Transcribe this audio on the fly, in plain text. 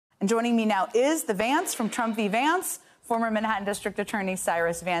And joining me now is the Vance from Trump v. Vance, former Manhattan District Attorney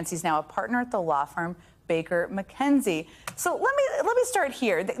Cyrus Vance. He's now a partner at the law firm Baker McKenzie. So let me start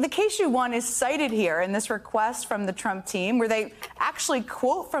here. The case you won is cited here in this request from the Trump team, where they actually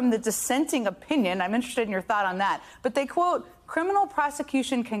quote from the dissenting opinion. I'm interested in your thought on that. But they quote, "Criminal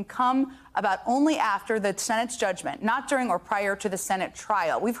prosecution can come about only after the Senate's judgment, not during or prior to the Senate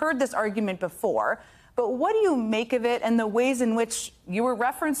trial." We've heard this argument before, but what do you make of it and the ways in which you were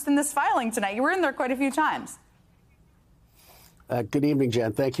referenced in this filing tonight? You were in there quite a few times. Good evening,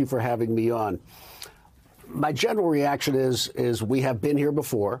 Jen. Thank you for having me on. My general reaction is we have been here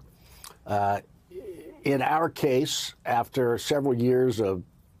before. In our case, after several years of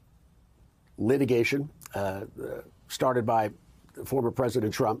litigation started by former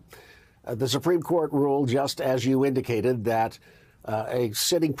President Trump, the Supreme Court ruled, just as you indicated, that a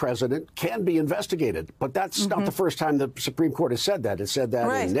sitting president can be investigated. But that's not the first time the Supreme Court has said that. It said that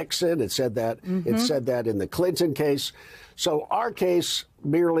in Nixon. It said that it said that in the Clinton case. So our case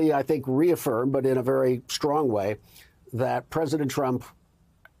merely, I think, reaffirmed, but in a very strong way, that President Trump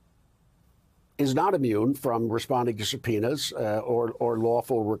is not immune from responding to subpoenas or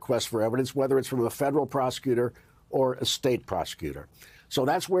lawful requests for evidence, whether it's from a federal prosecutor or a state prosecutor. So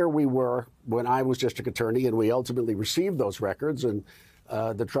that's where we were when I was district attorney, and we ultimately received those records, and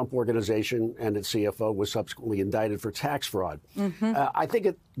the Trump Organization and its CFO was subsequently indicted for tax fraud. I think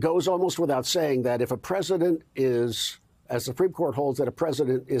it goes almost without saying that if a president is, as the Supreme Court holds, that a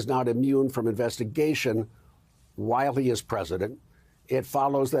president is not immune from investigation while he is president, it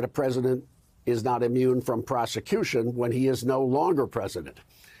follows that a president is not immune from prosecution when he is no longer president.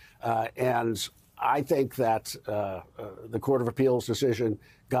 And I think that the Court of Appeals decision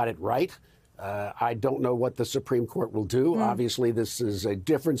got it right. I don't know what the Supreme Court will do. Obviously, this is a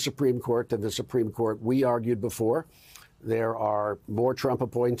different Supreme Court than the Supreme Court we argued before. There are more Trump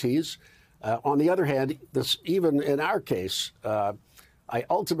appointees. On the other hand, even in our case, I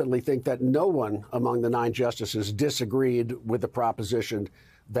ultimately think that no one among the 9 justices disagreed with the proposition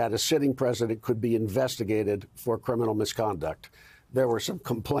that a sitting president could be investigated for criminal misconduct. There were some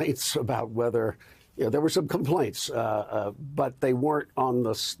complaints about whether, there were some complaints, but they weren't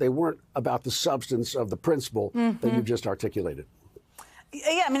about the substance of the principle that you just articulated.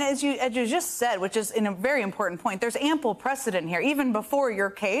 Yeah, I mean, as you just said, which is a very important point, there's ample precedent here, even before your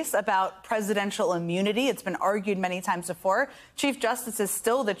case about presidential immunity. It's been argued many times before. Chief Justice is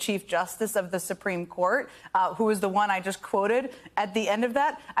still the Chief Justice of the Supreme Court, who is the one I just quoted at the end of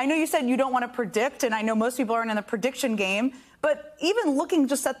that. I know you said you don't want to predict, and I know most people aren't in the prediction game, but even looking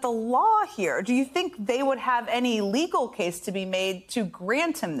just at the law here, do you think they would have any legal case to be made to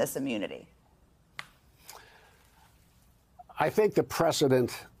grant him this immunity? I think the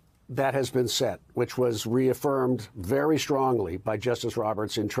precedent that has been set, which was reaffirmed very strongly by Justice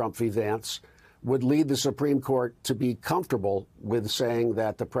Roberts in Trump v. Vance, would lead the Supreme Court to be comfortable with saying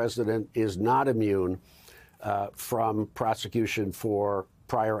that the president is not immune from prosecution for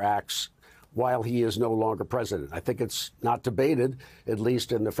prior acts while he is no longer president. I think it's not debated, at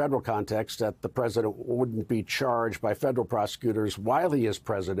least in the federal context, that the president wouldn't be charged by federal prosecutors while he is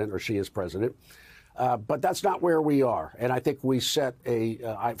president or she is president. But that's not where we are. And I think we set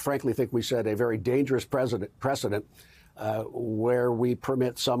I frankly think we set a very dangerous precedent where we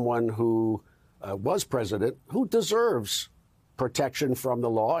permit someone who was president, who deserves protection from the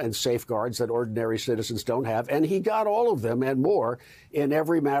law and safeguards that ordinary citizens don't have. And he got all of them and more in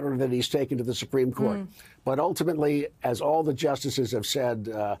every matter that he's taken to the Supreme Court. But ultimately, as all the justices have said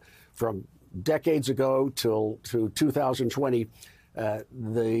from decades ago to 2020,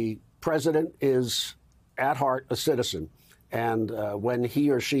 the president is at heart a citizen. And when he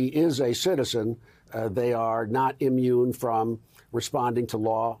or she is a citizen, they are not immune from responding to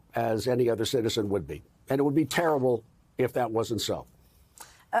law as any other citizen would be. And it would be terrible if that wasn't so.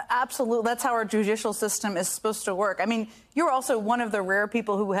 Absolutely. That's how our judicial system is supposed to work. I mean, you're also one of the rare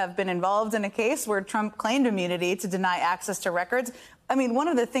people who have been involved in a case where Trump claimed immunity to deny access to records. I mean, one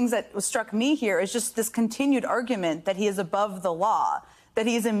of the things that struck me here is just this continued argument that he is above the law, that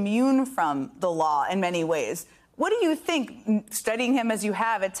he is immune from the law in many ways. What do you think, studying him as you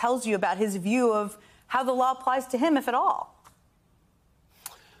have, it tells you about his view of how the law applies to him, if at all?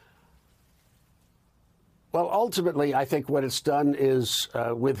 Well, ultimately, I think what it's done is,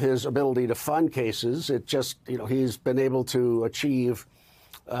 with his ability to fund cases, it just, he's been able to achieve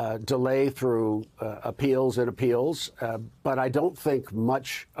delay through appeals and appeals. But I don't think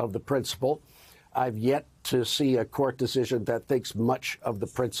much of the principle. I've yet to see a court decision that thinks much of the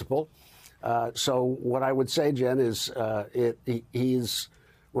principle. So what I would say, Jen, is he's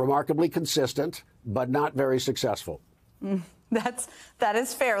remarkably consistent, but not very successful. That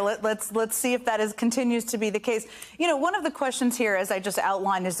is fair. Let's see if that continues to be the case. You know, one of the questions here, as I just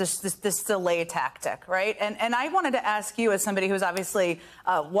outlined, is this delay tactic, right? And I wanted to ask you, as somebody who's obviously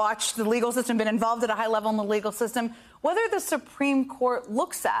watched the legal system, been involved at a high level in the legal system, whether the Supreme Court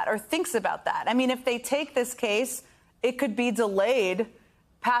looks at or thinks about that. I mean, if they take this case, it could be delayed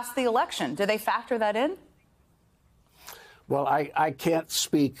past the election. Do they factor that in? Well, I can't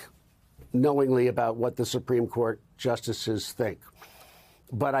speak knowingly about what the Supreme Court justices think,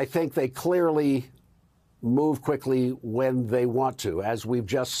 but I think they clearly move quickly when they want to, as we've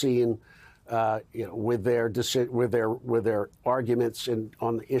just seen, with their arguments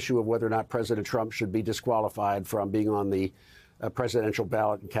on the issue of whether or not President Trump should be disqualified from being on the presidential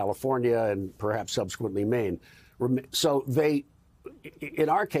ballot in California and perhaps subsequently Maine. So they, in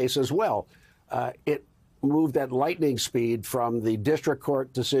our case as well, it moved at lightning speed from the district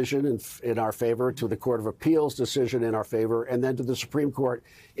court decision in our favor to the Court of Appeals decision in our favor, and then to the Supreme Court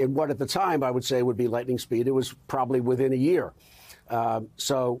in what at the time I would say would be lightning speed. It was probably within a year.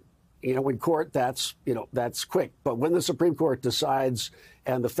 So, in court, that's quick. But when the Supreme Court decides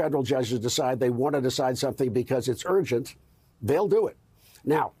and the federal judges decide they want to decide something because it's urgent, they'll do it.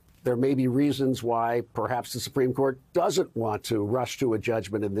 Now, there may be reasons why perhaps the Supreme Court doesn't want to rush to a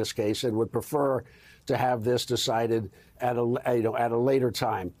judgment in this case and would prefer to have this decided at a later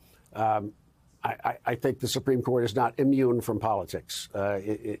time. I think the Supreme Court is not immune from politics.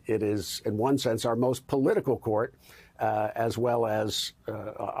 It is, in one sense, our most political court, as well as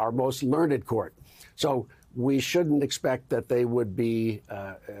our most learned court. So we shouldn't expect that they would be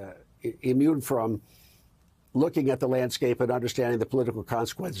immune from looking at the landscape and understanding the political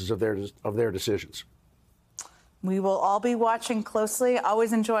consequences of their decisions. We will all be watching closely.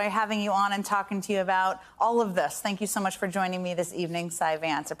 Always enjoy having you on and talking to you about all of this. Thank you so much for joining me this evening, Cy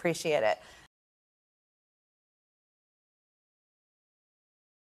Vance. Appreciate it.